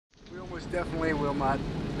most definitely will not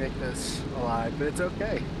make this alive, but it's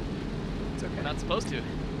okay. It's okay. We're not supposed to.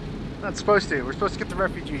 Not supposed to. We're supposed to get the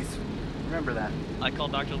refugees. Remember that. I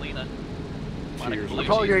called Dr. Lena. Monica We're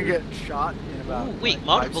probably gonna get shot in about. Ooh, wait, like,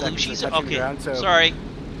 Monica 5 seconds Bellucci's of touching okay. the ground, so. Sorry,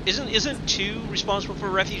 isn't 2 responsible for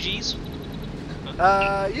refugees?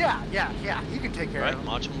 Yeah. You can take care Right, of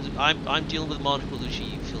them. I'm dealing with Monica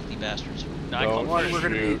Bellucci, you filthy bastards. No, I called One, first. we're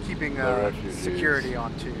gonna be keeping refugees. security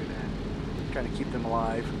on 2 then, trying to keep them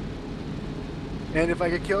alive. And if I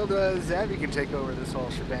get killed, Zavi can take over this whole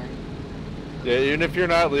shebang. Yeah, even if you're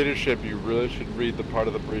not leadership, you really should read the part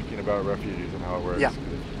of the briefing about refugees and how it works. Yeah,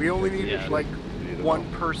 we only need like You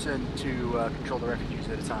one know. person to control the refugees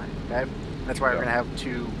at a time. Okay, that's why we're gonna have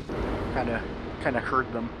 2, kind of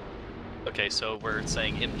herd them. Okay, so we're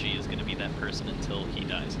saying MG is going to be that person until he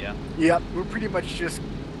dies, yeah? Yep, we're pretty much just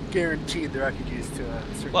guaranteed the refugees to a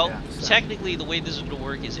certain Well, death, so. technically the way this is going to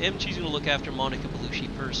work is MG's going to look after Monica Bellucci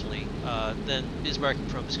personally, then Bismarck and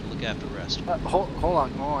Trump is going to look after the rest. Hold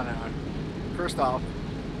on. First off,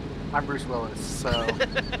 I'm Bruce Willis, so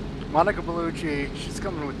Monica Bellucci, she's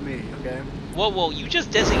coming with me, okay? Whoa, you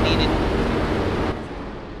just designated...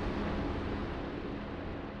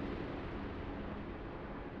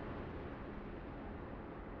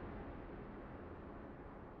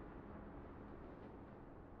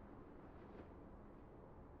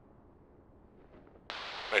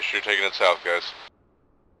 Make sure you're taking it south, guys.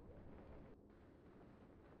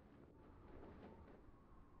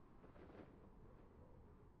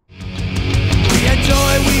 We had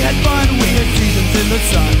joy, we had fun, we had seasons in the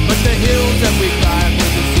sun, but the hills that we climbed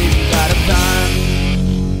were the seasons out of time.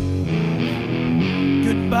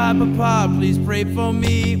 Goodbye, Papa, please pray for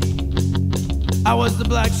me. I was the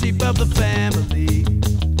black sheep of the family.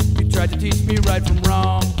 You tried to teach me right from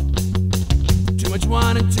wrong. Too much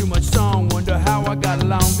wine and too much song, wonder how I got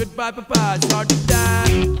along. Goodbye, Papa, it's hard to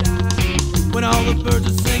die when all the birds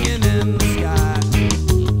are singing in the sky.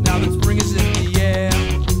 Now that spring is in the air,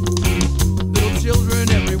 little children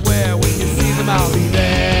everywhere, when you see them I'll be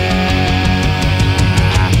there.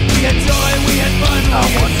 We had joy, we had fun, we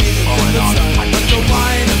had seasons in the sun, but the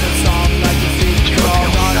wine and the song like the seasons are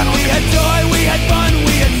all gone. We had joy, we had fun,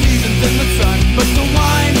 we had seasons in the sun, but the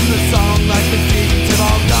wine and the song like the seasons have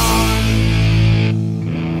all gone.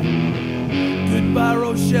 Goodbye,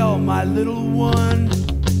 Rochelle, my little one.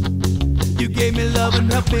 You gave me love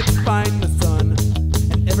and helped me find the sun.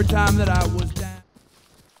 And every time that I was down.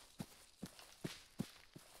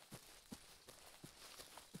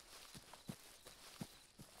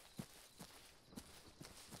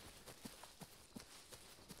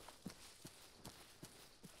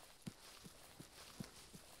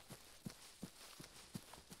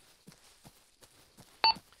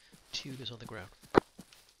 Two is on the ground.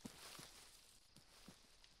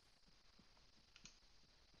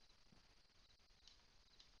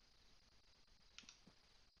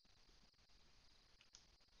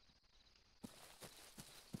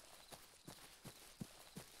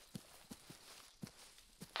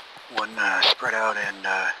 One spread out and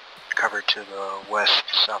covered to the west,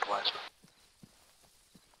 southwest.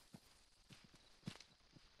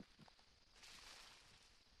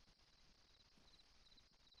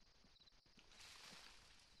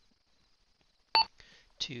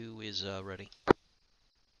 Two is ready.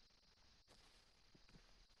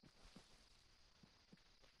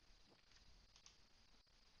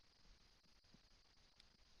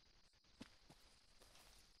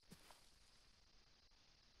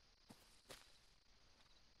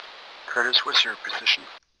 Curtis, what's your position?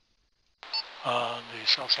 On the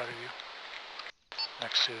south side of you,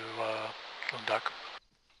 next to Lunduck.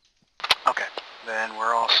 Okay, then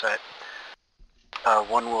we're all set.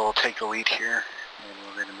 One will take the lead here, and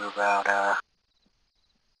we're going to move out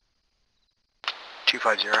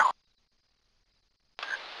 250.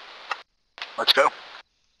 Let's go.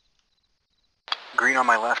 Green on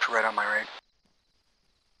my left, red on my right.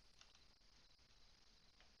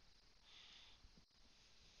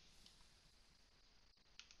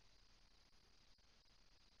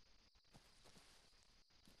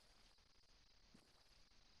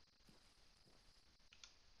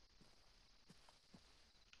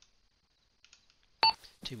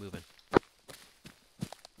 Two moving.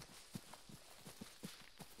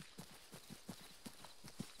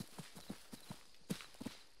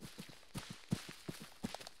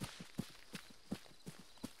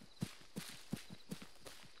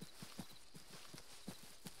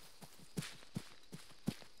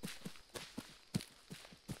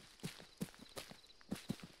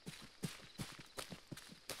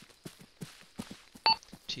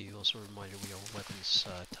 Two, also a reminder we are weapons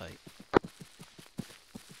tight.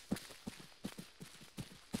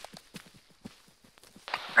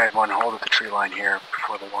 Alright, one, hold at the tree line here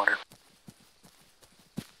before the water.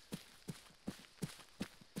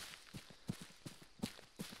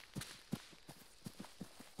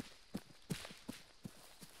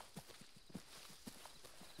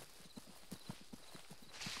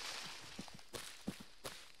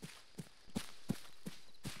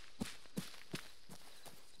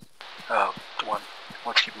 One,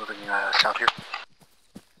 let's keep moving south here.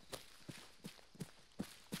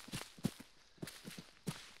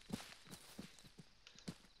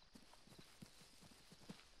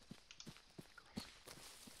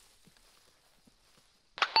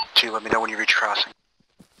 Two, let me know when you reach crossing.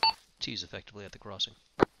 T's effectively at the crossing.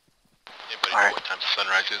 Anybody All know right. what time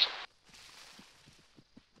sunrise is?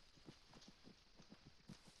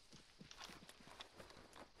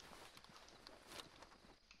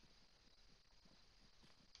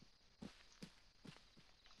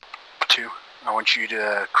 Two, I want you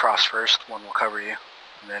to cross first. One will cover you,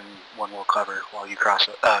 and then one will cover while you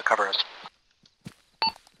cover us.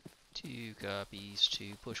 2 copies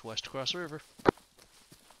to push west across the river.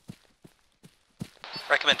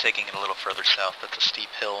 Recommend taking it a little further south. That's a steep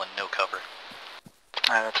hill and no cover.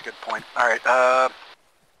 Alright, that's a good point. Alright,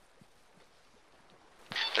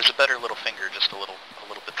 There's a better little finger just a little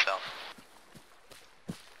bit south.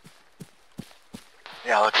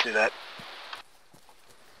 yeah, let's do that.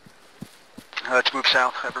 Let's move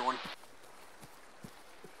south, everyone.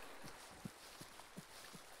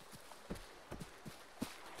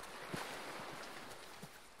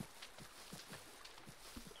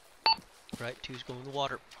 Right, 2's going to the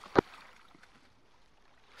water.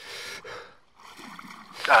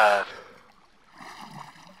 I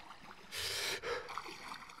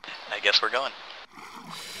guess we're going.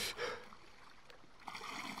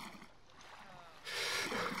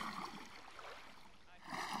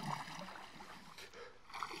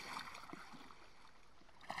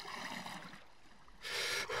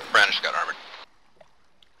 Branish got armored.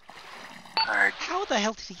 Alright, How the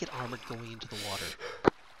hell did he get armored going into the water?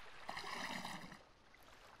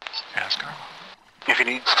 Ask her. if he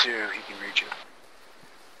needs to, he can reach it.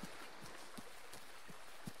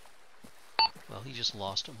 Well, he just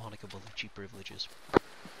lost Monica Bellucci privileges.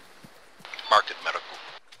 Marked at medical.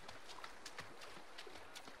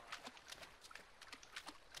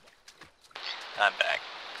 I'm back.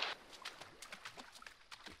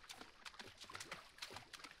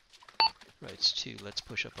 Right, it's 2. Let's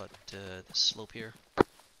push up at the slope here.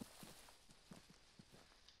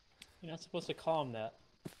 You're not supposed to call him that.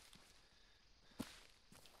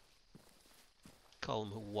 Call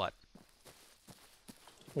him what?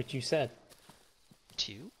 What you said.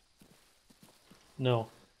 2? No.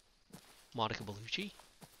 Monica Bellucci?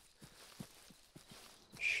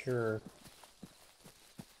 Sure.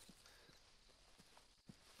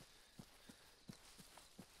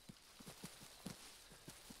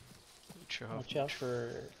 Watch out for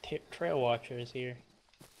trail watchers here.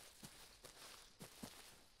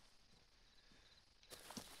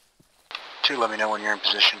 Two, let me know when you're in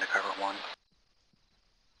position to cover one.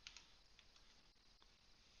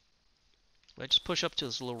 Right, just push up to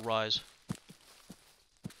this little rise.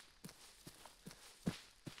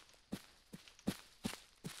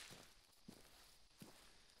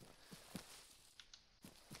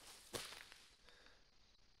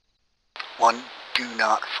 One, do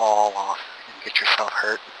not fall off and get yourself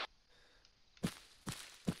hurt.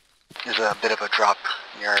 There's a bit of a drop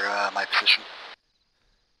near my position.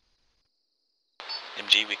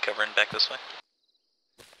 MG, we covering back this way?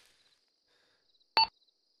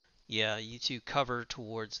 Yeah, you 2 cover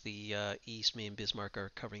towards the east. Me and Bismarck are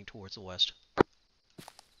covering towards the west.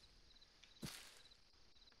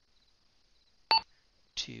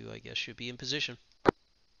 2, I guess, should be in position.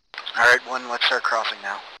 Alright, one, let's start crossing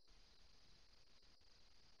now.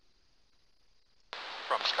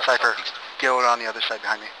 From Cypher, go on the other side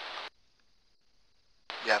behind me.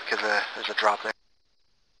 Yeah, because there's a drop there.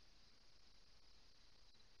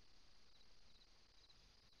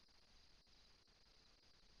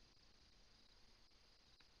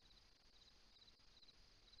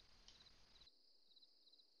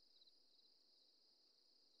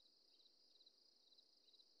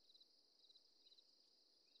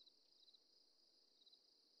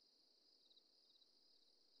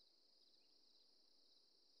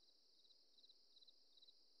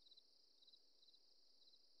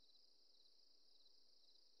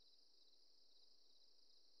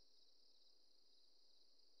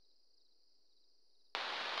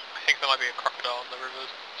 I think there might be a crocodile in the river.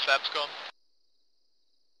 Sab's gone.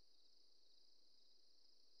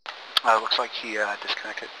 Looks like he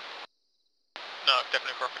disconnected. No,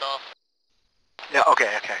 definitely a crocodile. Yeah,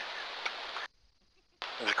 okay.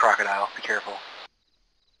 There's a crocodile. Be careful.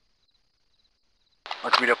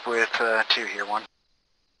 Let's meet up with 2 here, 1.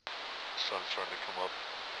 Sun's starting to come up.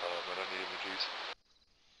 I don't need images.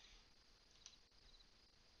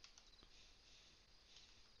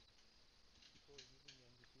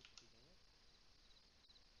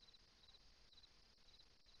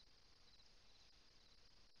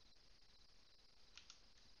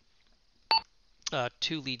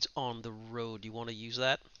 Two leads on the road. You want to use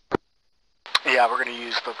that? Yeah, we're going to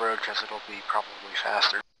use the road because it'll be probably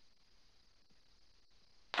faster.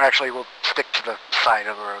 Actually, we'll stick to the side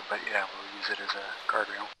of the road, but yeah, we'll use it as a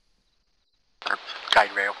guardrail. Or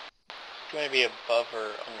guide rail. Do you want to be above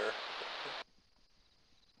or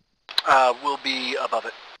under? We'll be above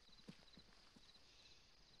it.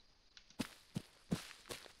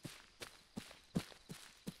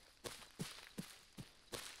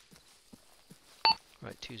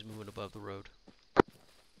 Right, two's moving above the road.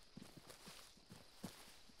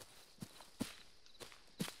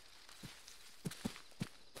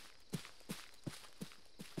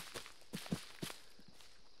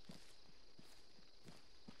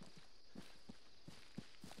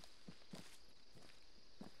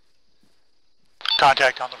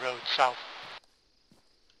 Contact on the road, south.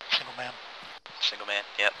 Single man. Single man,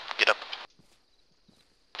 yep, get up.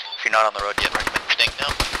 If you're not on the road yet, recommend staying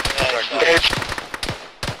now. Engage.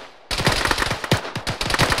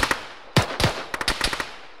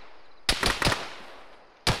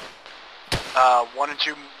 1 and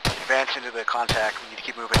 2 advance into the contact. We need to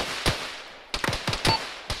keep moving.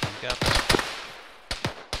 You got this.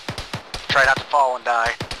 Try not to fall and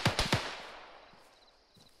die.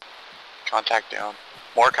 Contact down.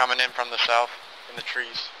 More coming in from the south, in the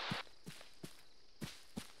trees.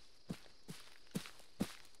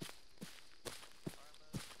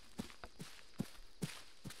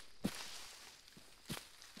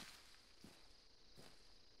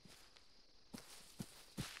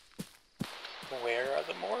 Where are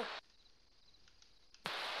the more?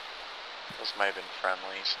 Those might have been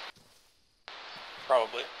friendlies.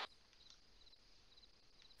 Probably.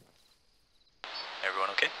 Everyone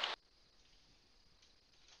okay?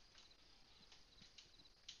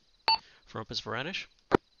 Front is Varanish.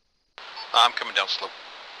 I'm coming down slope.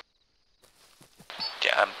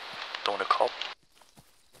 Yeah, I'm throwing a call.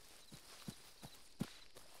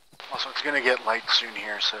 Also, it's going to get light soon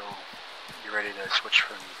here, so you're ready to switch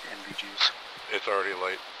from NVGs. It's already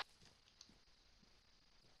light.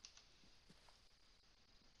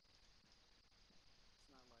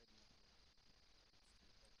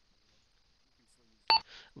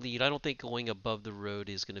 Lead, I don't think going above the road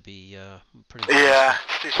is going to be pretty Yeah,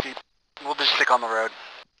 it's too steep. We'll just stick on the road.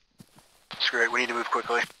 Screw it, we need to move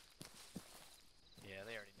quickly. Yeah,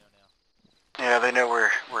 they already know now. Yeah, they know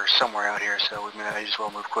we're somewhere out here, so we might as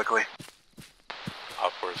well move quickly.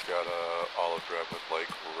 Upwards got a olive drab with like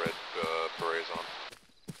red berets on.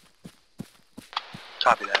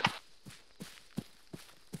 Copy that.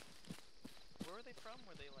 Where were they from?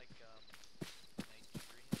 Were they like,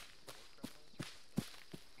 Nigerian war criminals?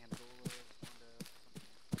 Angola, Rwanda, something.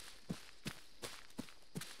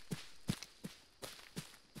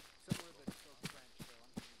 Similar but still French, so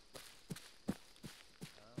I'm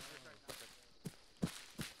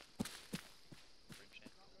French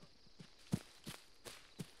Angola.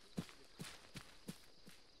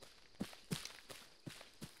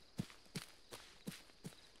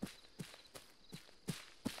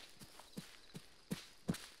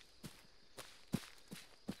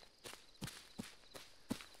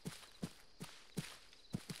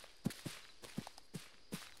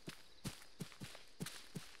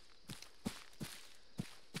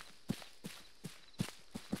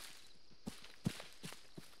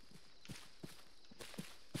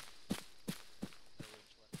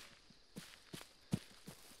 Village left hand.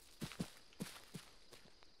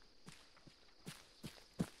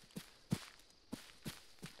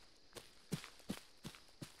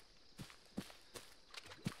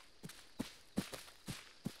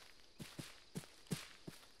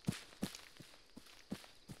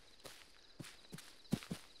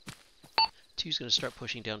 Two's going to start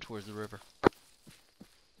pushing down towards the river.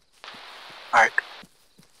 Alright.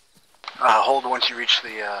 Hold once you reach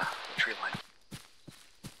the tree line.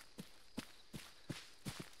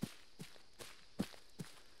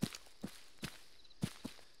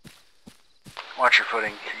 Watch your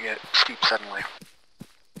footing, you get steep suddenly.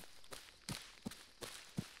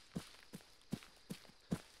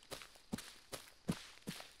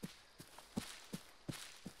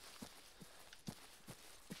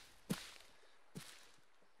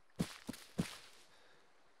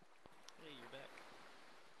 Hey, you're back.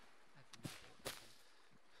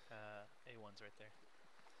 A1's right there.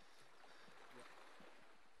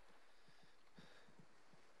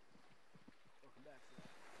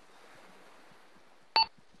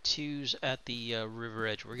 2's at the river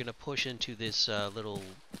edge. We're gonna push into this little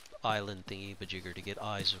island thingy-majigger to get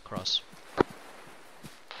eyes across.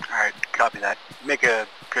 Alright, copy that. Make a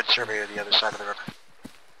good survey of the other side of the river.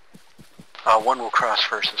 One will cross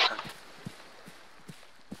first this time.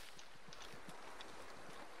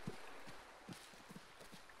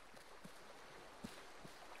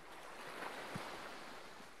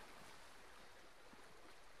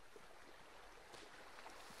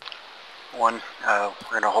 One,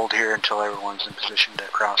 we're going to hold here until everyone's in position to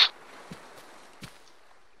cross.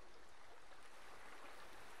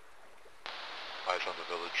 Eyes on the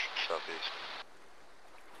village, southeast.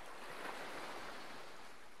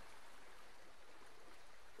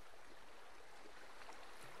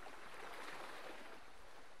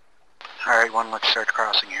 Alright, one, let's start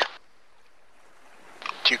crossing here.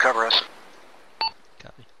 Do you cover us?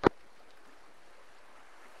 Copy.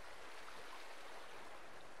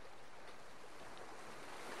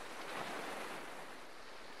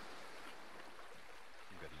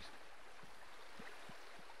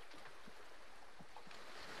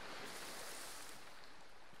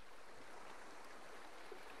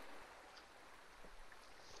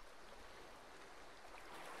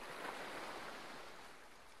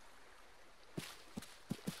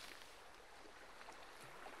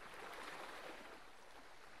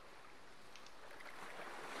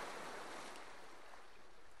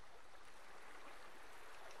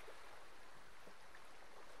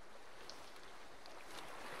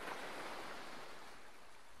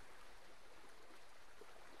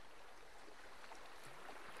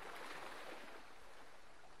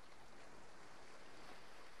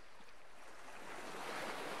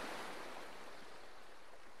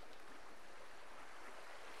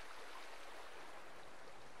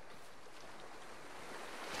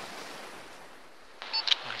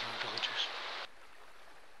 Eyes on villagers.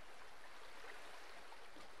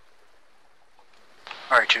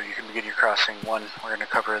 Alright, two, you can begin your crossing. One, we're going to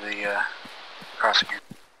cover the crossing here.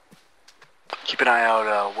 Keep an eye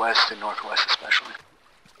out west and northwest especially.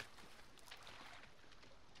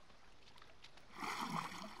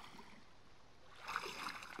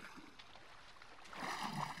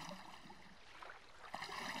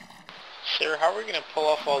 Sir, how are we going to pull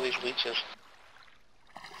off all these leeches?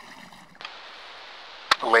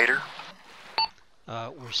 Later.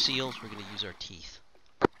 We're seals. We're going to use our teeth.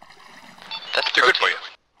 That's too good for you.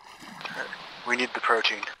 We need the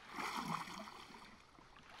protein.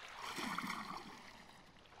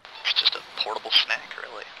 It's just a portable snack,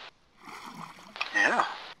 really. Yeah.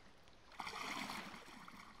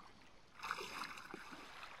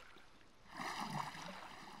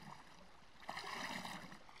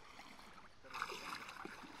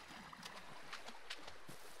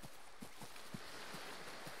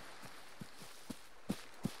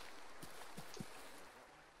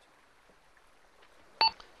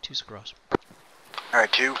 Two's across.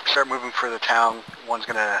 Alright, two, start moving for the town. One's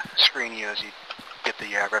going to screen you as you get the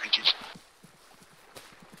refugees.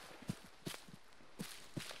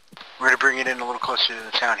 We're going to bring it in a little closer to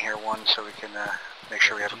the town here, one, so we can make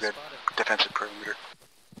sure we have a good defensive perimeter.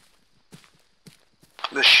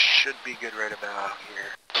 This should be good right about here.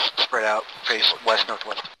 Spread out, face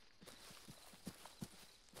west-northwest.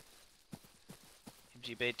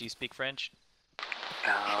 MG Bait, do you speak French?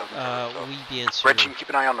 Oui, bien sûr. Red team, keep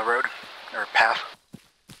an eye on the road, or path.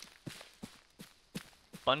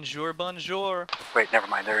 Bonjour, bonjour. Wait, never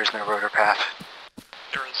mind, there is no road or path.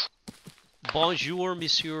 There is. Bonjour,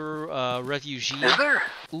 monsieur réfugié. Is there?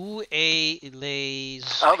 Où est les...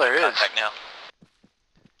 Oh, there is. Contact now.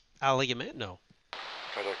 Allegament? No.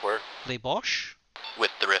 Contact where? Les Boches?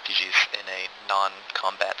 With the refugees in a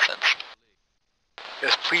non-combat sense.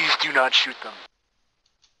 Yes, please do not shoot them.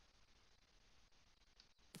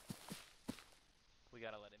 We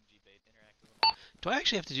gotta let MG Bait interact with them. Do I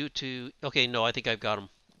actually have to do it to... Okay, no, I think I've got him.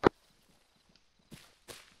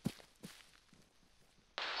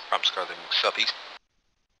 I'm starting southeast.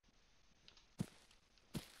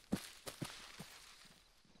 Are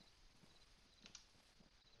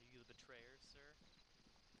you the betrayer, sir?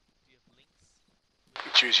 Do you have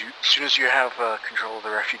links? Choose you. As soon as you have control of the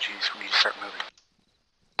refugees, we need to start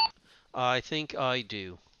moving. I think I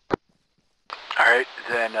do. Alright,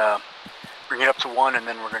 then bring it up to one, and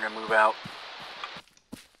then we're going to move out.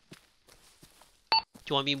 Do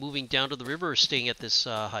you want me moving down to the river or staying at this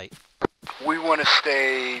height? We want to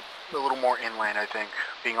stay a little more inland, I think.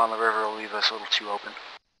 Being on the river will leave us a little too open.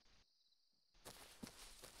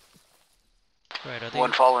 Right, I think...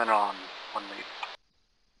 One fall in on one lead.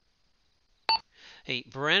 Hey,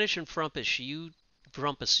 Varanish and Frumpus,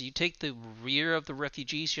 you take the rear of the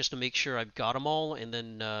refugees just to make sure I've got them all, and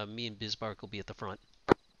then me and Bismarck will be at the front.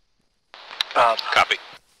 Copy.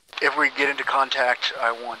 If we get into contact,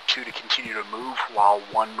 I want 2 to continue to move while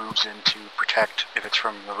 1 moves in to protect if it's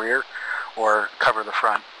from the rear, or cover the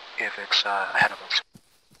front if it's ahead of us.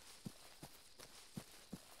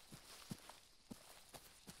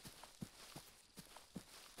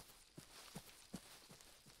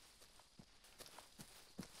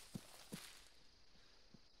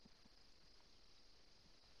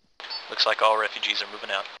 Looks like all refugees are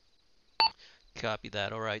moving out. Copy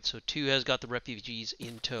that. Alright, so 2 has got the refugees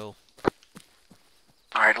in tow.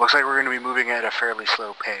 Alright, looks like we're going to be moving at a fairly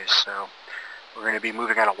slow pace, so we're going to be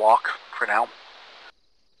moving at a walk for now.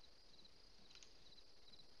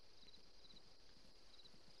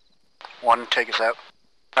 One, take us out.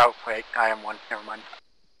 Oh, wait, I am 1, never mind.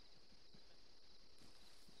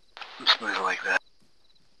 I'm smooth like that.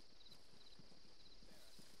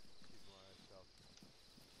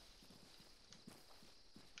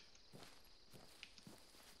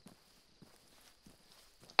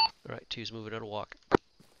 Alright, 2's moving at a walk.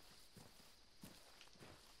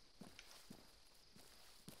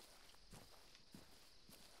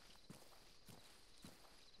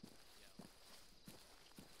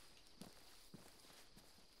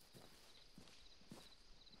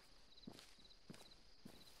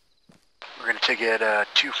 We're going to take it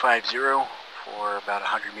 250 for about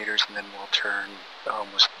 100 meters, and then we'll turn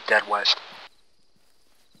almost dead west.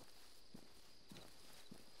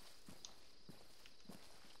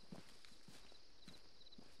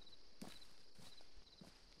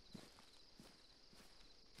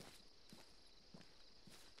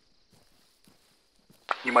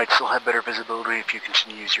 You might still have better visibility if you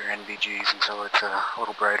continue to use your NVGs until it's a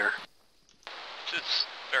little brighter. It's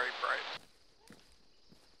very bright.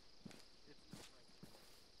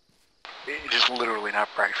 It is literally not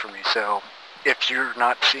bright for me, so if you're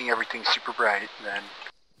not seeing everything super bright, then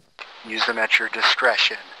use them at your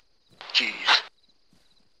discretion. Jeez.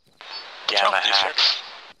 Gamma hacks.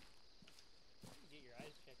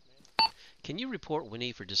 Can you report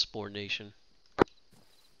Winnie for disubordination?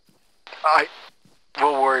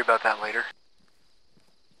 We'll worry about that later.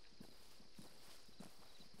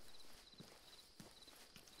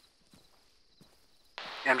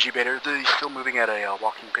 MG Beta, are they still moving at a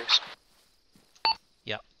walking pace?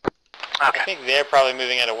 Yeah. Okay. I think they're probably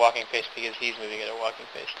moving at a walking pace because he's moving at a walking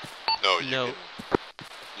pace. No, No.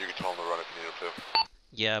 You can tell them to run if you need them to.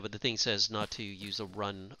 Yeah, but the thing says not to use a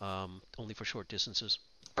run, only for short distances.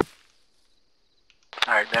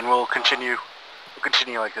 Alright, then we'll continue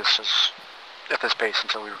like this at this pace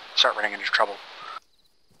until we start running into trouble.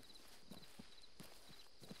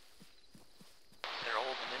 They're old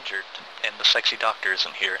and injured, and the sexy doctor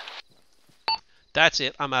isn't here. That's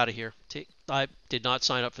it. I'm out of here. I did not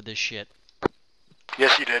sign up for this shit.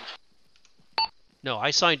 Yes, you did. No,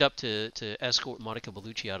 I signed up to escort Monica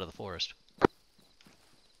Bellucci out of the forest.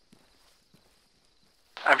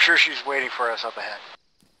 I'm sure she's waiting for us up ahead.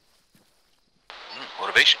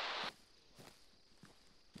 Motivation.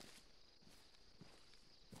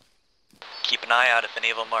 Keep an eye out if any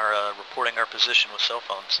of them are reporting our position with cell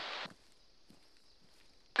phones.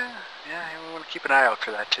 Yeah, we want to keep an eye out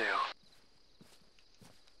for that too.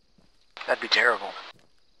 That'd be terrible.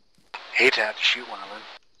 Hate to have to shoot one of them.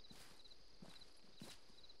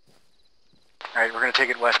 Alright, we're going to take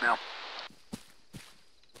it west now.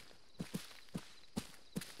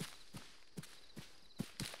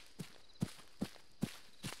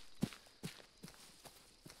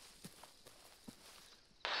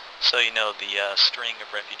 So you know, the string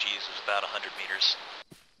of refugees is about 100 meters.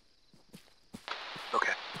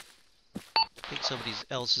 Okay. I think somebody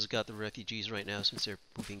else has got the refugees right now since they're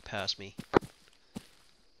moving past me.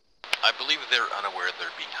 I believe they're unaware they're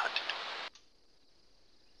being hunted.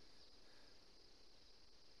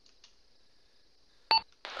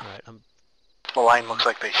 Alright, The line looks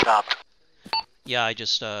like they stopped. yeah, I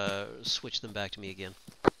just switched them back to me again.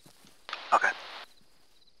 Okay.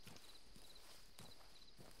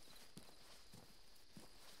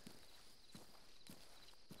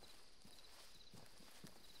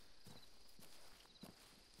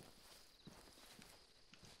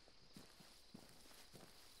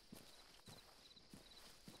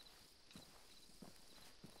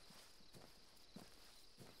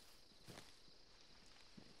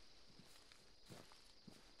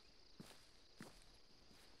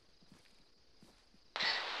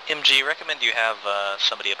 MG, recommend you have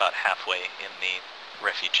somebody about halfway in the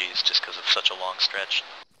refugees just because of such a long stretch.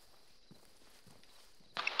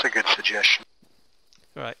 It's a good suggestion.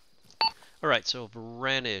 Alright. Alright, so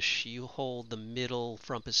Varanish, you hold the middle,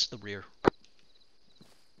 Frumpus the rear. Okay,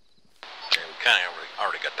 we kind of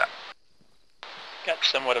already got that. Got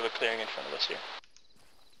somewhat of a clearing in front of us here.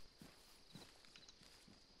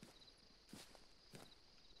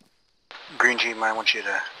 Green team, I want you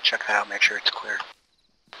to check that out, make sure it's clear.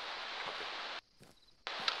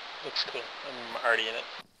 Looks clear. I'm already in it.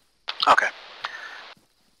 Okay.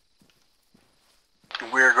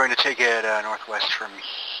 We're going to take it northwest from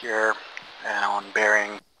here and on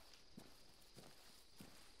bearing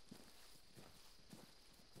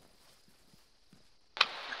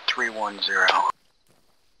 310.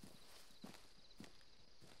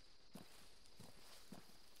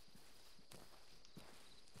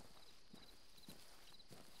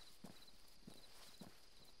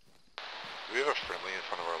 Do we have a friendly in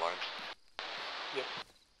front of our lines? Yep.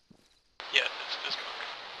 Yeah, it's Khmaoch.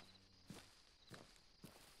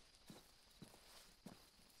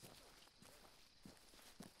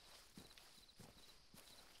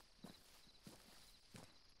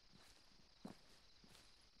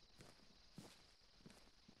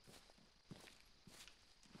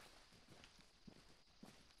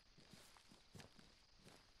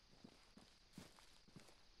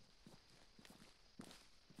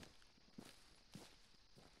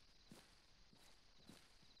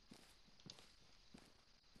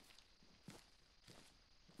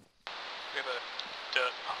 We have a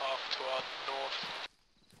dirt path to our north.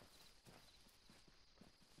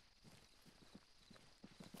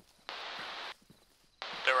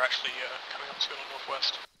 They're actually coming up to the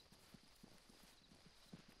northwest.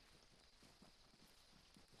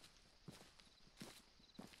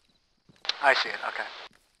 I see it, okay.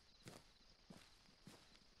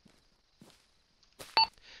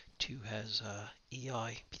 2 has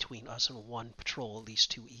EI between us and 1 patrol, at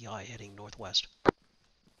least 2 EI heading northwest.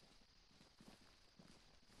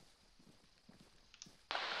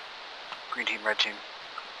 Green team, red team.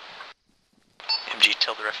 MG,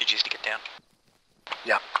 tell the refugees to get down.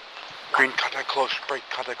 Yeah. Green, contact close. Break,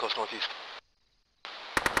 contact close northeast.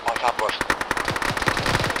 On top of us.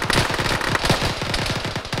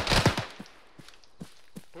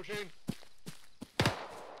 Pushing.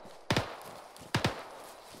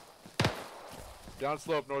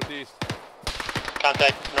 Downslope northeast.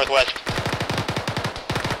 Contact northwest.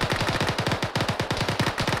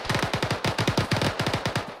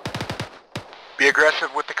 Be aggressive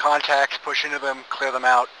with the contacts, push into them, clear them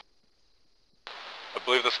out. I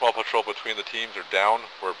believe the small patrol between the teams are down.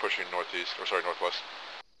 We're pushing northeast, or sorry, northwest.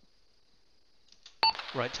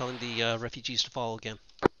 Right, telling the refugees to follow again.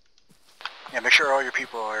 Yeah, make sure all your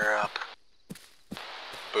people are up.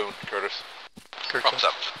 Boone, Curtis. Props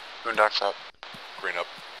up. Boondock's up. Green up.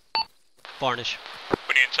 Varnish.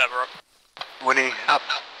 Winnie and Zabara. Winnie, up.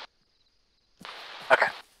 Okay.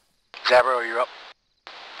 Zabro, are you up?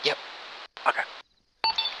 Yep. Okay.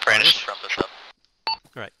 Brandish, front us up.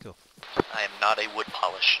 Alright, go. I am not a wood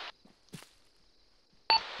polish.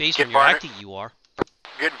 Based Get on your Varnish. acting, you are.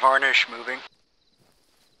 Get Varnish moving.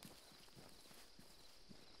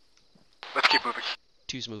 Let's keep moving.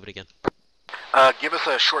 2's moving again. Give us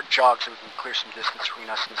a short jog so we can clear some distance between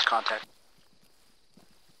us and this contact.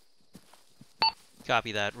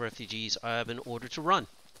 Copy that. Refugees, I have been ordered to run.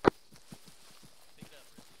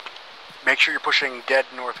 Make sure you're pushing dead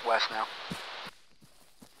northwest now.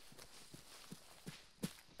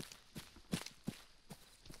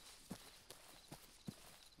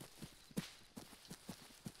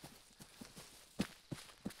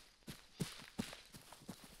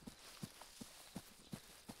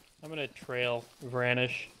 I'm gonna trail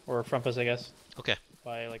Varnish, or Frumpus, I guess. Okay.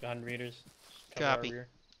 By like 100 meters. Cover our Copy. rear.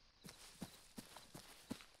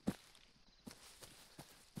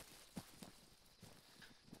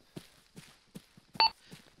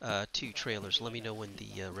 2 trailers, let me know when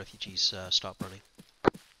the refugees stop running.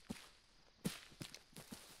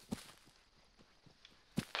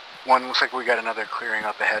 One, looks like we got another clearing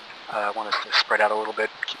up ahead. I want us to spread out a little bit,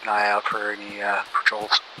 keep an eye out for any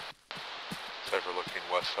patrols. Cypher looking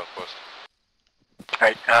west, southwest.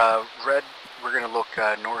 Alright, red, we're gonna look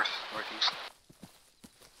north, northeast.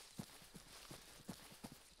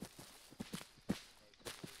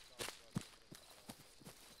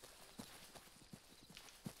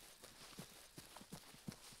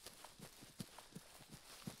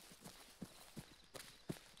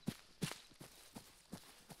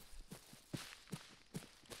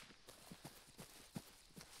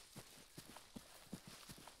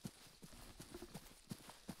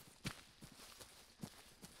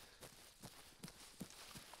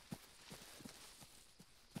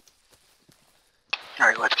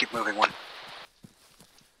 Alright, let's keep moving one.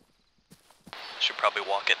 Should probably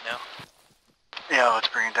walk it now. Yeah, let's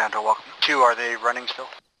bring it down to walk. 2, are they running still?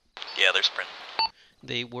 Yeah, they're sprinting.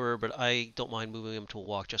 They were, but I don't mind moving them to a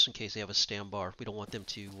walk just in case they have a stand bar. We don't want them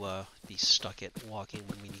to be stuck at walking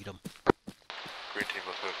when we need them. Green team,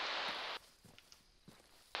 let's move.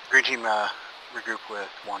 Green team, regroup with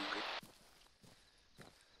 1.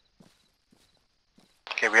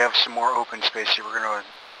 Okay, we have some more open space here. We're gonna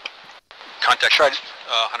Contact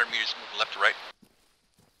 100 meters moving left to right.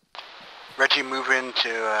 red team move in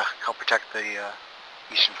to help protect the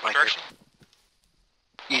eastern flank. Direction?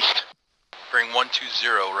 East. Bring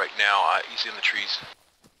 120 right now, easy in the trees.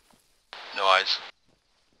 No eyes.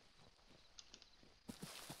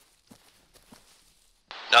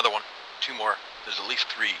 Another one. 2 more. There's at least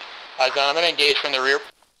 3. I'm gonna engage from the rear.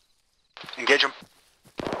 Engage them.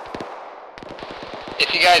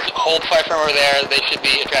 If you guys hold fire from over there, they should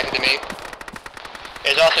be attracted to me.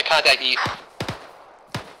 There's also contact east.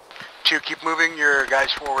 2, keep moving your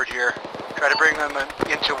guys forward here. Try to bring them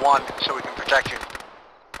into 1 so we can protect you.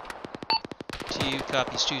 2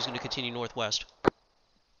 copies. 2 is going to continue northwest.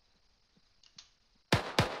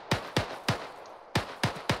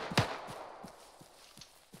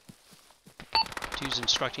 2's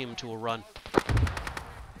instructing him to a run.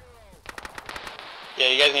 Yeah,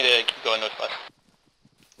 you guys need to keep going northwest.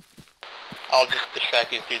 I'll just distract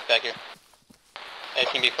these dudes back here. They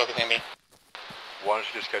seem to be focusing on me. Why don't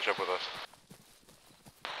you just catch up with us?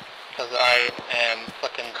 Because I am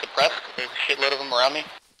fucking suppressed. There's a shitload of them around me.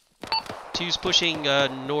 2's pushing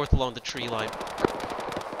north along the tree line.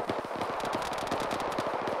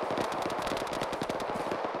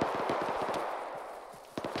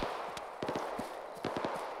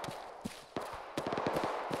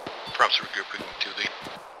 Prompts regrouping to lead.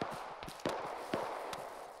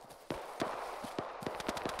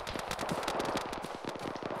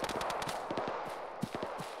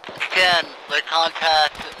 Make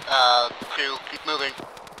contact, 2, keep moving.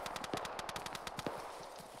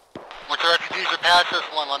 Once the refugees are past this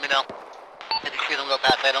one, let me know. If you see them go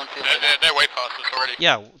past, I don't see them. They're way past us already.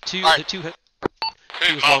 Yeah, 2 Right. the 2 Two's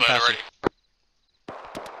was long mobbed past already. it.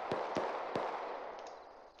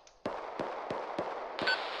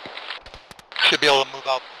 Should be able to move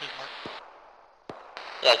out.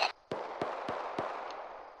 Yeah.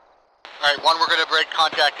 Alright, 1, we're gonna break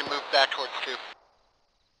contact and move back towards 2.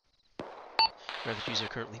 Refugees are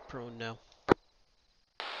currently prone now.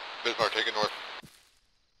 Bismarck, take it north.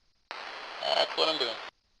 That's what I'm doing.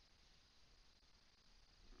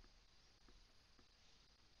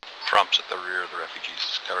 Prompts at the rear of the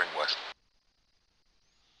refugees, covering west.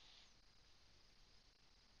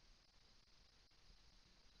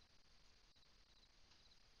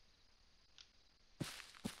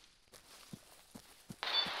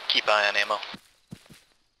 Keep eye on ammo.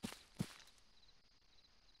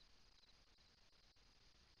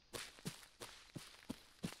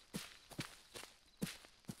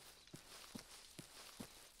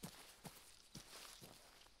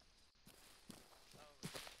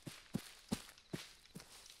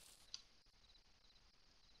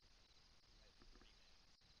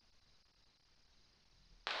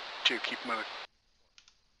 Keep moving.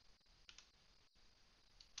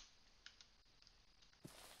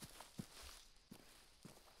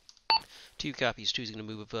 Two copies. 2's going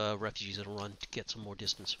to move refugees at a run to get some more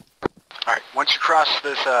distance. Alright, once you cross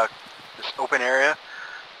this this open area,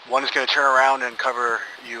 1 is going to turn around and cover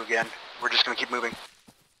you again. We're just going to keep moving.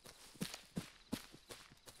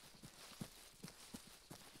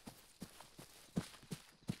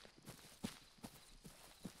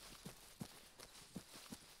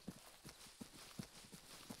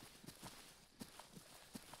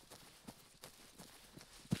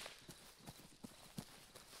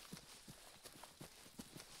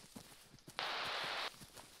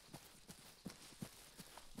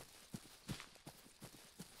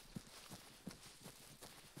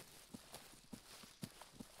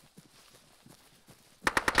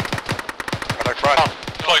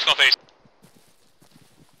 Close northeast.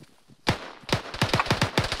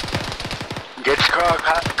 Engage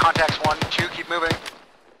contacts 1, 2, keep moving.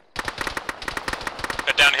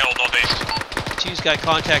 They're downhill northeast. 2's got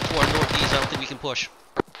contact to our northeast. I don't think we can push.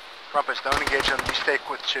 Rumpus, don't engage them. You stay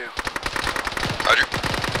with 2. Roger.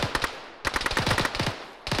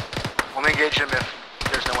 Only engage them if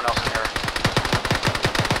there's no one else in there.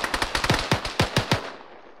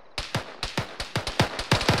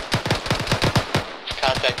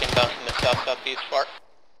 Contact inbound from the south-southeast far.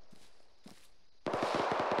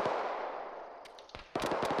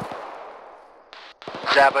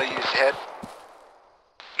 Zaba, use hit.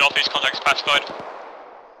 Northeast contact's pacified.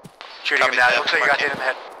 Shooting him Copy now. It that. looks like you got hit in the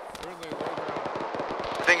head.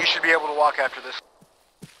 I think you should be able to walk after this.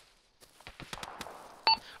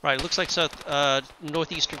 Right, it looks like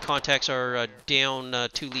northeastern contacts are down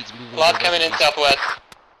 2 leads moving. Lots toward coming in refugees. southwest.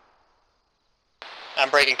 I'm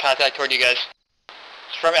breaking contact toward you guys.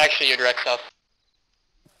 It's from actually your direct south.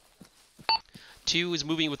 2 is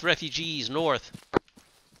moving with refugees north.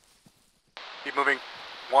 Keep moving.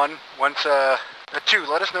 1, once, 2,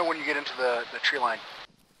 let us know when you get into the tree line.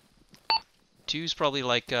 2's probably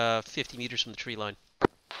like 50 meters from the tree line.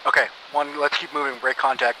 Okay, 1, let's keep moving, break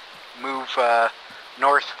contact, move,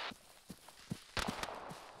 north.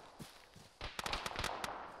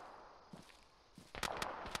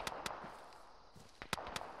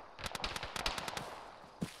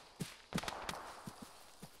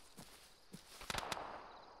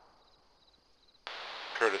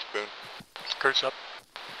 Curtis, Boone. Kurt's up.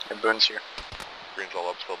 And Boone's here. Green's all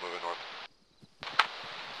up, still moving north.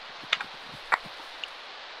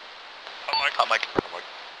 Hot mic.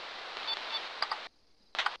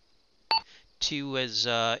 2 is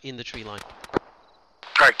in the tree line.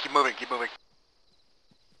 Alright, keep moving, keep moving.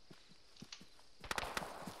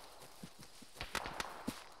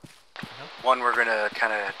 One, we're gonna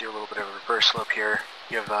kind of do a little bit of a reverse slope here.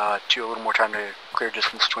 Give 2 a little more time to clear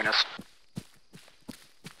distance between us.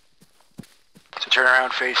 So turn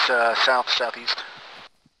around, face south, southeast.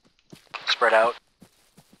 Spread out.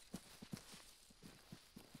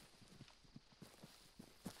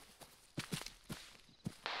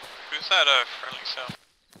 Who's that friendly south?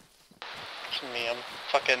 It's me, I'm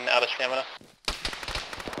fucking out of stamina.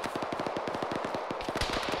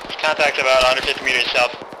 Contact's about 150 meters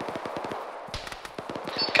south.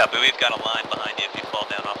 Copy, we've got a line behind you if you fall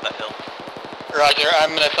down off that hill. Roger, I'm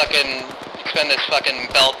gonna fucking expend this fucking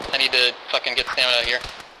belt. I need to fucking get stamina here.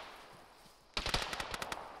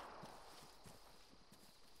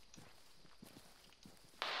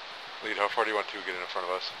 Lead, how far do you want to get in front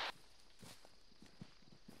of us?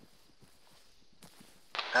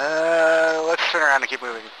 Let's turn around and keep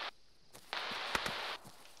moving.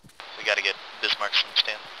 We gotta get Bismarck some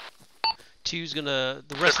stand. 2's gonna...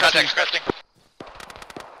 The There's rest of 2's... cresting.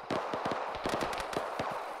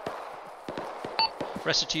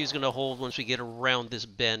 Rest of 2 is gonna hold once we get around this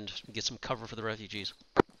bend and get some cover for the refugees.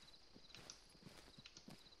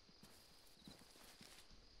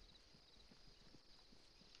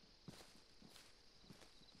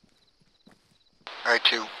 Alright,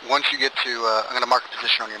 2. Once you get to, I'm gonna mark a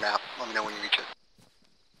position on your map. Let me know when you reach it.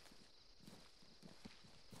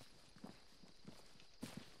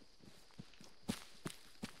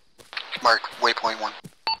 Mark, waypoint 1.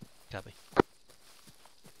 Copy.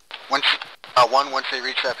 Once they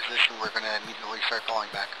reach that position, we're gonna immediately start falling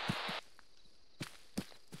back.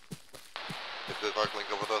 Is Bismarck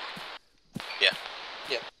link up with us? Yeah.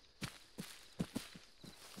 Yeah.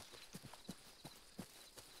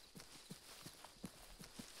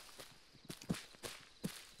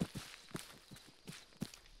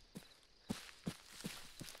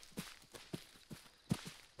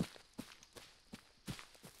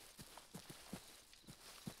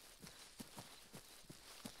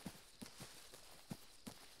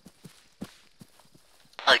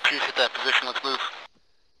 Alright, 2's hit that position, let's move.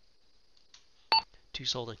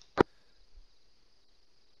 2's holding.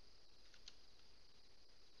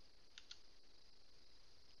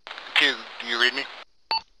 Two, do you read me?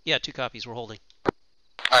 Yeah, 2 copies, we're holding.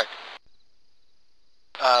 Alright.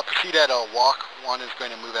 Proceed at a walk. 1 is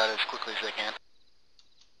going to move out as quickly as they can.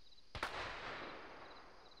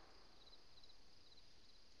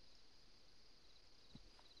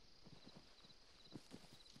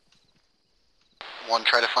 One,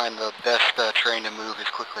 try to find the best terrain to move as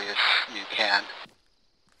quickly as you can.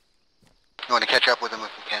 You want to catch up with them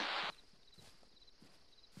if you can.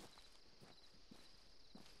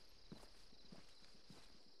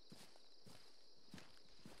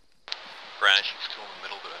 Brian, she's still in the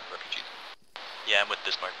middle of the refugees. Yeah, I'm with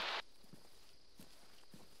Bismarck.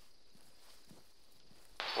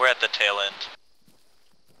 We're at the tail end.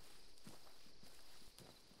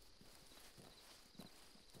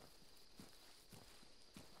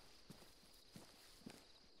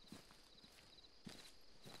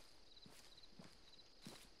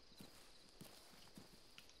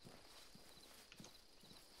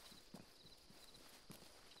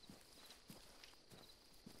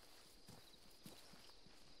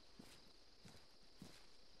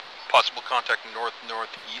 Possible contact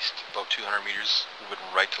north-northeast, about 200 meters, moving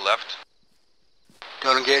right to left.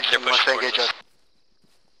 Don't engage them unless they engage us.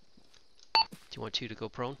 Do you want 2 to go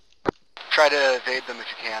prone? Try to evade them if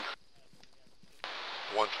you can.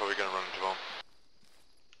 One's probably gonna run into them.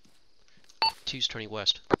 2's turning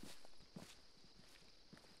west.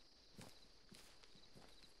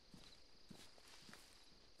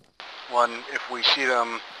 One, if we see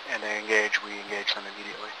them and they engage, we engage them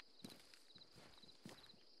immediately.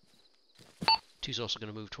 2's also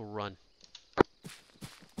going to move to a run.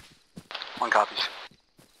 1 copies.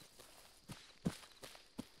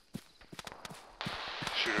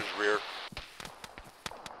 sharpshooters rear.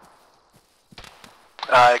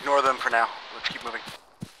 Ignore them for now. Let's keep moving.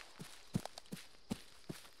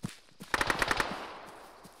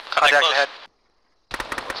 Contact ahead.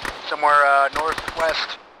 Somewhere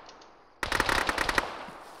northwest.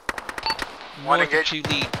 One North of engaged.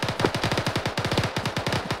 2 lead.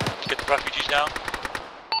 Get the refugees down.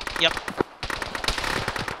 Yep.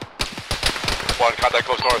 1, contact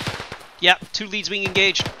close north. Yep, 2 leads being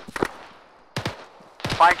engaged.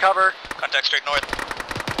 Find cover. Contact straight north.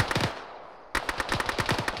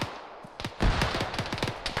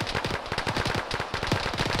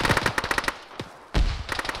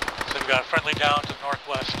 So we've got a friendly down to the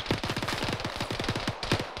northwest.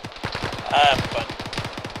 Have fun.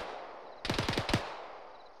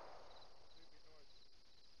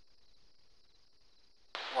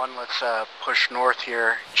 One, let's push north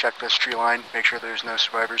here. Check this tree line. Make sure there's no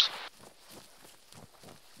survivors.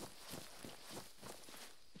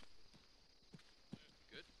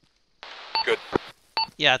 Good.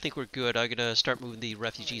 Yeah, I think we're good. I'm gonna start moving the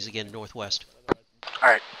refugees again northwest.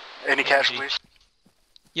 Alright. Any casualties?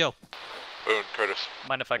 Yo. Boone, Curtis.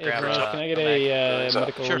 Mind if I Hey, grab bro, can I get a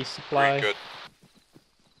medical Sure. resupply? Green, good.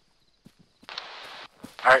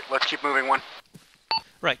 Alright, let's keep moving. One.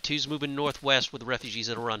 Right, 2's moving northwest with the refugees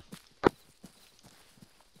at a run.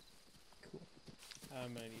 Cool.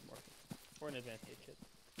 I'm gonna need more. Or an advanced aid kit.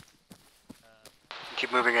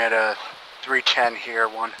 Keep moving at 310 here.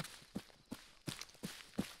 One.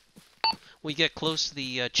 When we get close to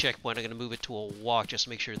the checkpoint, I'm gonna move it to a walk just to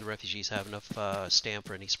make sure the refugees have enough stamina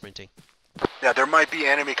for any sprinting. Yeah, there might be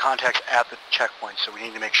enemy contacts at the checkpoint, so we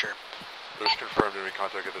need to make sure. There's confirmed enemy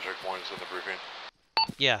contact at the checkpoints in the briefing.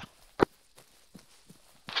 Yeah.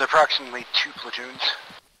 It's approximately 2 platoons.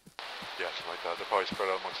 Yeah, something like that. They're probably spread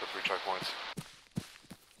out amongst the 3 checkpoints.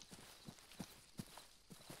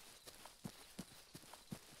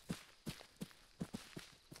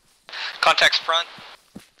 Contacts front.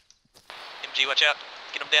 MG, watch out.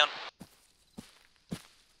 Get them down.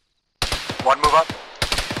 One, move up.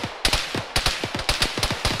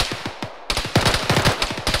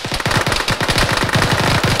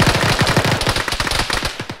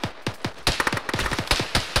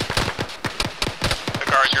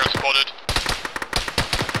 Dakar 0 spotted.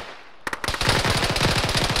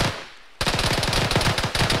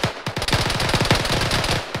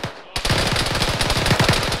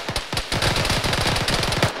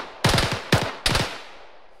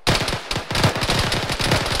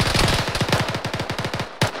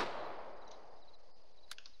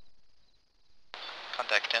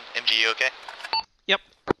 Contact 10. MG, you okay? Yep.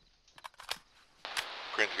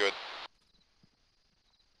 Green's good.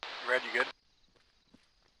 Red, you good?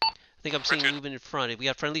 I think I'm seeing movement in front. We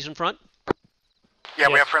got friendlies in front? Yeah,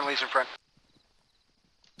 we Yes. have friendlies in front.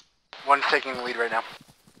 One's taking the lead right now.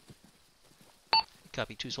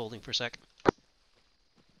 Copy, 2's holding for a sec.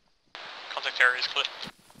 Contact area is clear.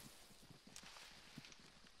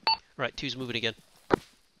 Right, 2's moving again.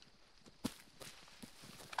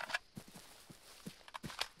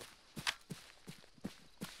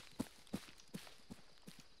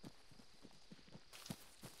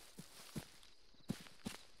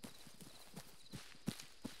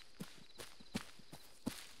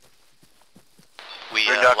 We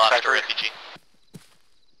Duck lost a factory. refugee.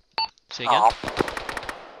 Say again?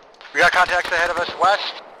 We got contacts ahead of us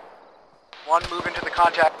west. One, move into the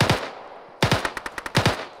contact.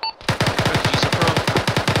 Refugees are prone.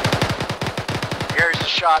 Gary's a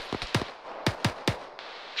shot.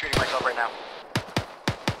 Shooting myself right now.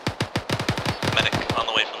 Medic on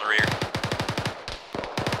the way from the rear.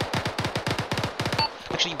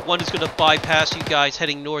 Actually, 1 is gonna bypass you guys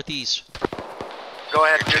heading northeast. Go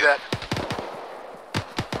ahead and do that.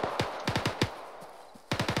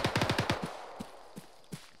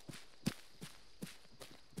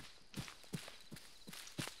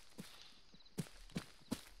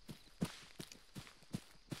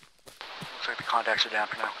 Looks like the contacts are down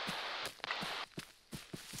for now.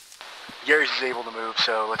 Gary's is able to move,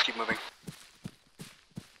 so let's keep moving.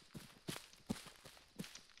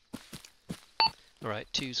 Alright,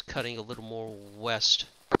 2's cutting a little more west.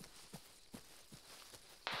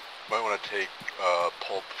 Might want to take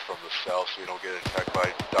pulp from the south so you don't get attacked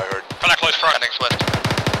by diehard. Contact close front. Next west.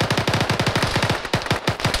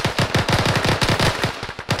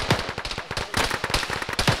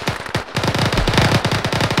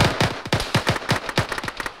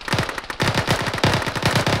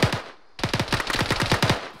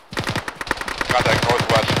 Contact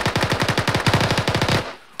northwest.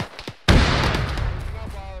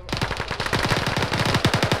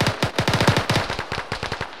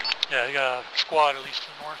 Yeah, you got a squad at least to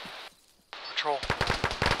the north. Patrol.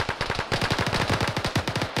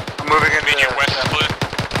 Moving into Immediate west is clear.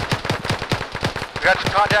 We got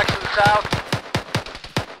some contacts to the south.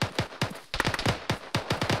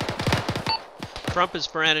 Frump is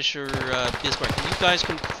Branish or Bismarck. Can you guys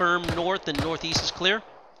confirm north and northeast is clear?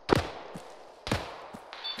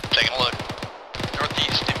 Taking a look.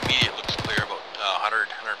 Northeast immediate looks clear, about 100,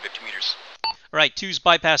 150 meters. Alright, 2's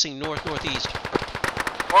bypassing north-northeast.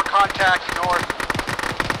 More contacts north.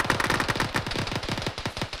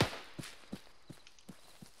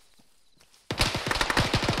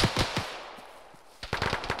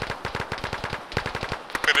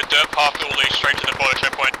 We have a dirt path that will lead straight to the border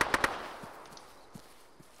checkpoint.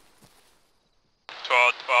 To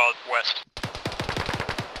our west.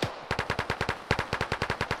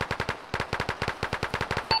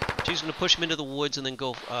 She's going to push him into the woods and then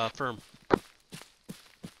go firm.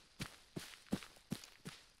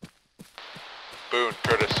 Boone,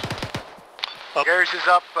 Curtis. Gary's is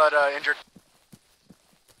up, but injured.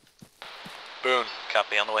 Boone.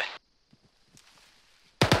 Copy, on the way.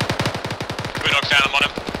 Boone knocks down, I'm on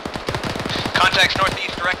him. Contacts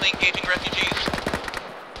northeast, directly engaging refugees.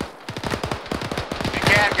 If you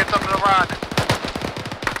can, get them to run.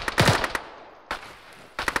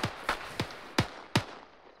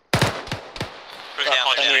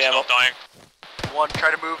 Dying. One,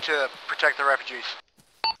 try to move to protect the refugees.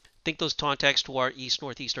 I think those contacts to our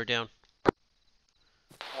east-northeast are down.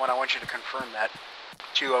 One, I want you to confirm that.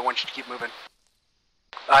 Two, I want you to keep moving.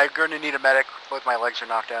 I'm going to need a medic. Both my legs are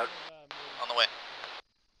knocked out. On the way.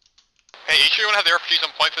 Hey, you sure you want to have the refugees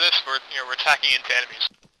on point for this? We're attacking into enemies.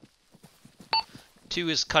 2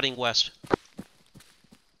 is cutting west.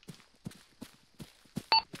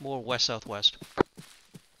 More west-southwest.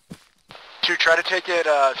 Two, try to take it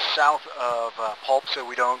south of Pulp so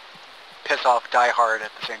we don't piss off Die Hard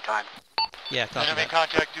at the same time. Yeah, copy Enemy that.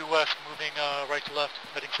 contact due west, moving right to left,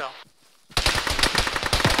 heading south.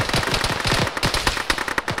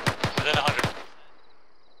 Within 100.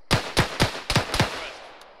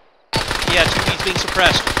 Yeah, 2B's being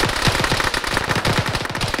suppressed.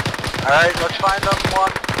 Alright, let's find them.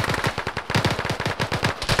 One.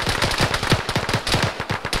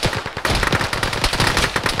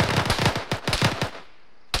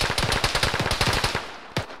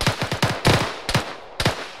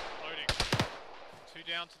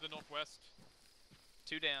 Down to the northwest.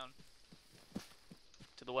 2 down.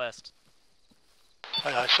 To the west.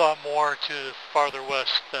 I saw more to farther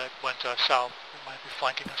west that went south. They might be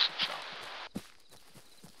flanking us south.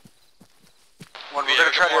 One, we're going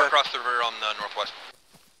to try to across the river on the northwest.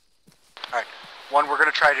 Alright. One, we're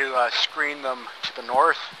going to try to screen them to the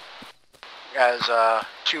north as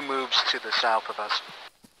 2 moves to the south of us.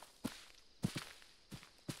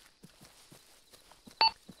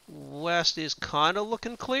 West is kind of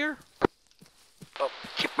looking clear. Oh,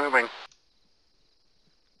 keep moving.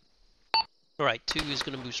 Alright, 2 is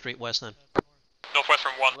going to move straight west then. Northwest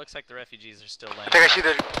from 1. Looks like the refugees are still laying. I think I see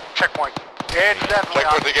the checkpoint. And he's definitely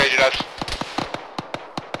Checkpoint engaging us.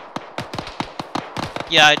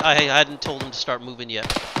 Yeah, I hadn't told him to start moving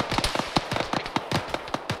yet.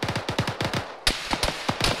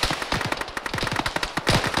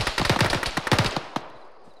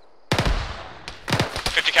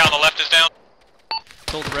 On the left is down.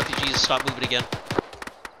 Told the refugees to stop moving again.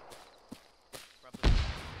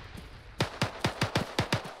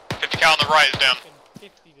 50 cal on the right is down.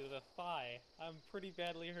 50 to the thigh. I'm pretty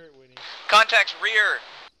badly hurt, Winnie. Contacts rear.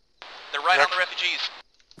 They're right on the refugees.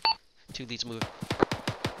 2 leads moving.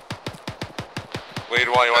 Lead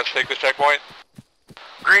 1, you want to take this checkpoint?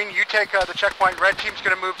 Green, you take the checkpoint. Red team's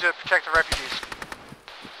going to move to protect the refugees.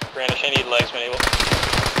 Branish, I need legs when able.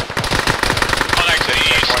 Contacts to the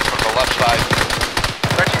east. Checkpoint from the left side.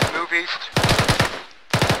 Red team, move east.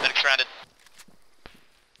 Medic stranded.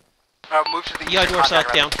 Move to the east. EI door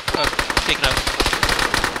south down. Taken out.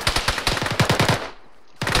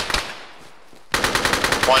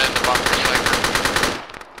 1 in the bunker, sniper.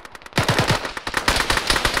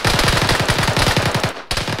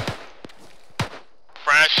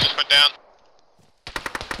 Branish just went down.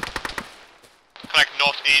 Connect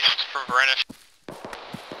northeast from Branish.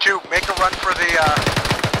 2, make a run for the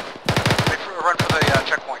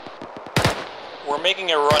checkpoint. We're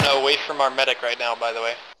making a run away from our medic right now, by the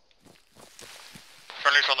way.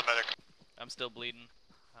 Friendly's on the medic. I'm still bleeding.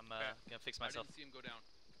 I'm gonna fix myself. I didn't see him go down.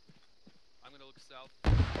 I'm gonna look south.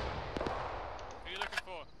 Who are you looking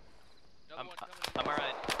for? Another one coming in. I'm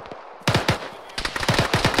alright.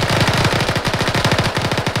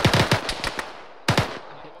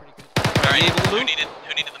 Alright, able to move? Who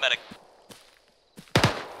needed the medic?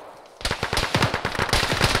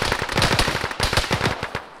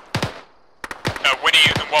 Winnie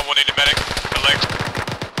and 1 will need a medic. The legs.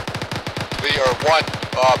 1,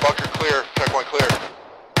 bunker clear, checkpoint clear.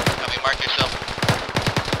 Copy, mark yourself.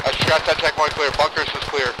 Scratch that checkpoint clear, bunkers is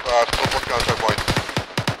clear, still working on checkpoint.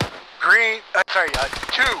 Green,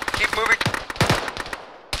 2, keep moving.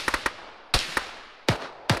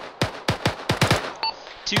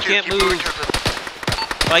 2 can't move.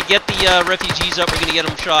 If I get the refugees up, we're gonna get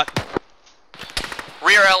them shot.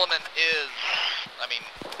 Rear element is,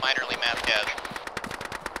 minorly mass gas.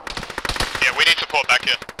 Yeah, we need support back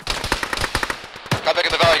here. Come back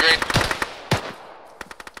in the valley, Green.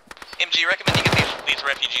 MG, recommend you get these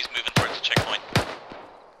refugees moving towards the checkpoint.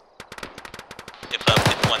 If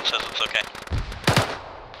one says it's okay.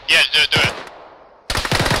 Yeah, do it.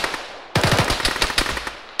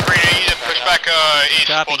 Green, I need to push back east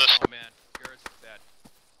Copy. for this. Oh man, Garrett's bad.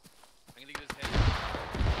 I'm gonna get his head.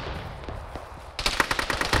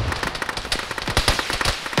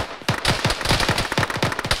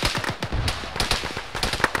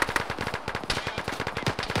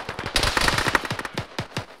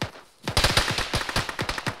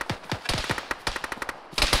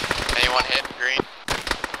 Anyone hit? Green?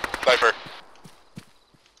 Cypher.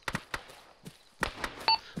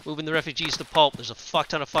 Moving the refugees to pulp. There's a fuck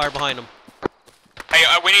ton of fire behind them. Hey,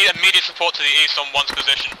 we need immediate support to the east on 1's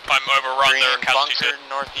position. I'm overrun Green, their casualties bunker here.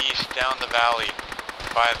 northeast down the valley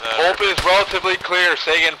by the... Pulp is relatively clear.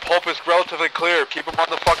 Sagan, Pulp is relatively clear. Keep him on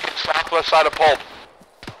the fucking southwest side of Pulp.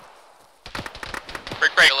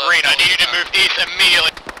 Great, Green, I need you to move east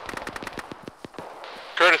immediately.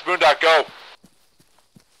 Curtis, Boondock, go.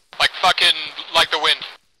 Like the wind.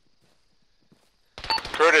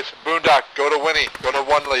 Curtis, Boondock, go to Winnie. Go to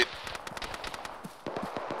 1 lead.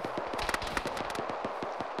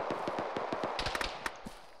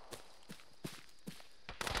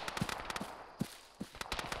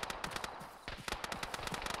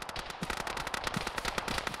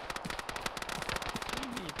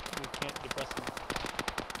 We can't depress them.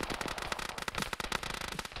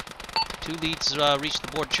 2 leads reach the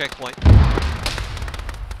board checkpoint.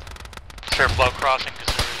 Sure, flow crossing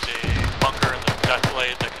because there is a bunker in the duck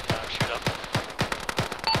blade that can shoot up.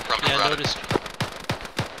 Yeah, noticed.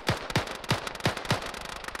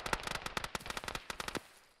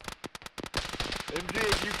 MG,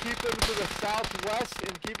 if you keep them to the southwest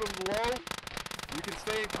and keep them low, you can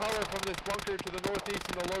stay in color from this bunker to the northeast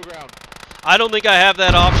and the low ground. I don't think I have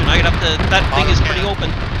that option. I got to. That thing is pretty open.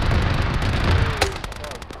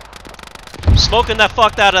 I'm smoking that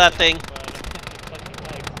fucked out of that thing.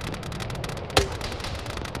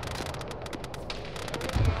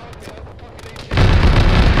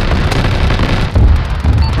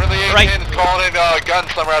 Really 810 calling in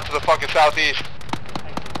guns somewhere out to the fucking southeast.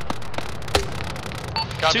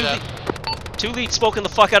 Two leads smoking the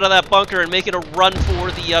fuck out of that bunker and making a run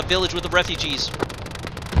for the village with the refugees.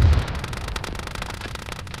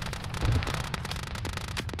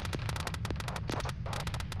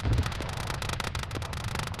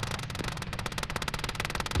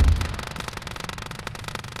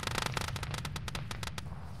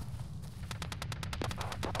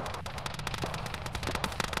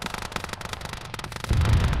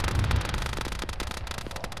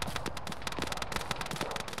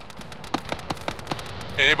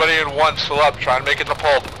 Anybody in 1 still up, try and make it to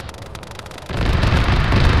Pulp.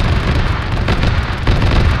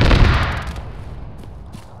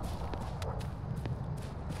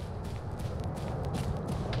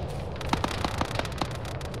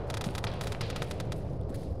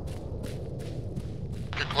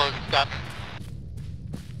 You're close, stop.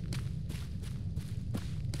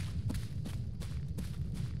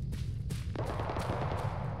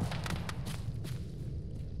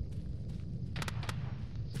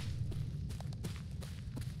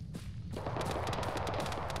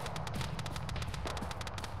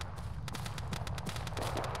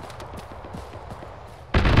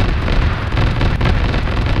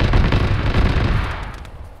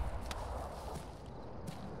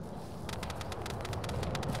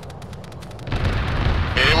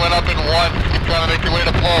 Anyone up in 1, keep trying to make your way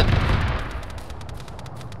to Pulp.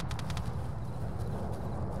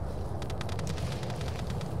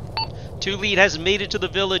 Two lead has made it to the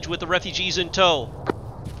village with the refugees in tow.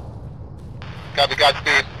 Copy,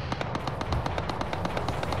 Godspeed.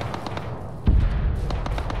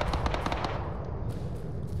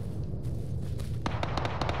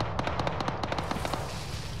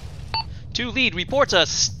 Two lead reports a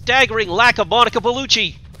staggering lack of Monica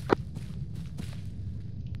Bellucci.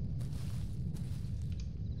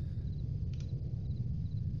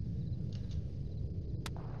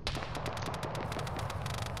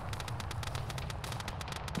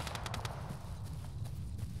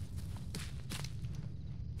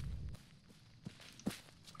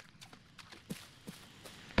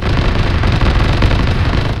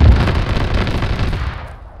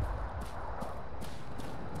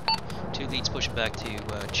 back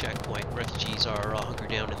to checkpoint. Refugees are hunkered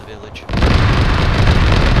down in the village.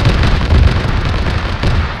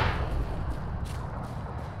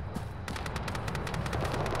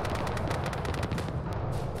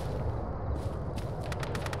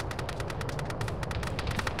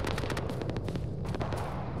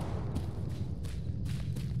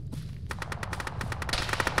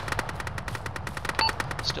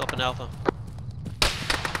 Still up in Alpha.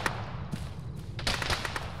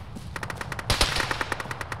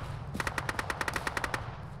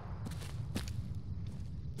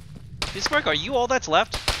 Bismarck, are you all that's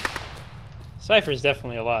left? Cypher's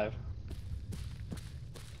definitely alive.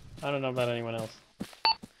 I don't know about anyone else.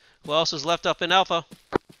 Who else is left up in Alpha?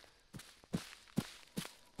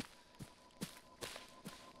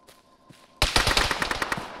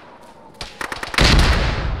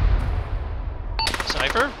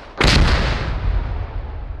 Cypher?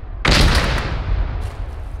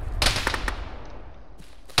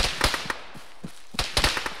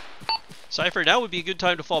 Cypher, now would be a good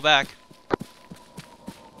time to fall back.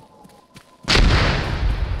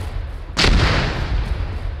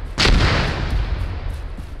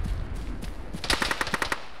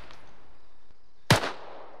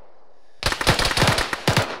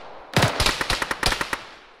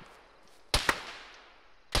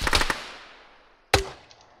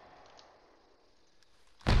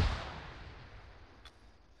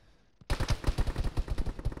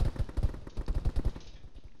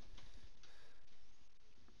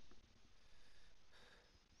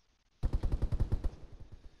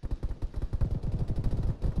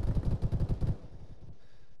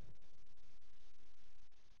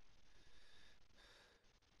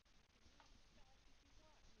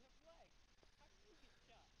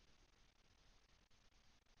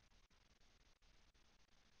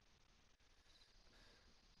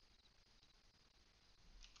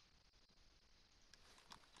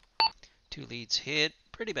 Two leads hit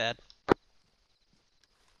pretty bad.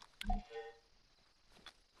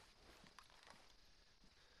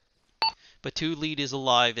 But two lead is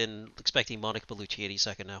alive and expecting Monica Bellucci any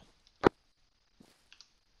second now.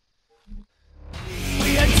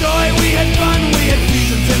 We had joy, we had fun, we had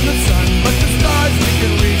seasons in the sun, but the stars we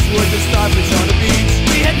could reach were the starfish on a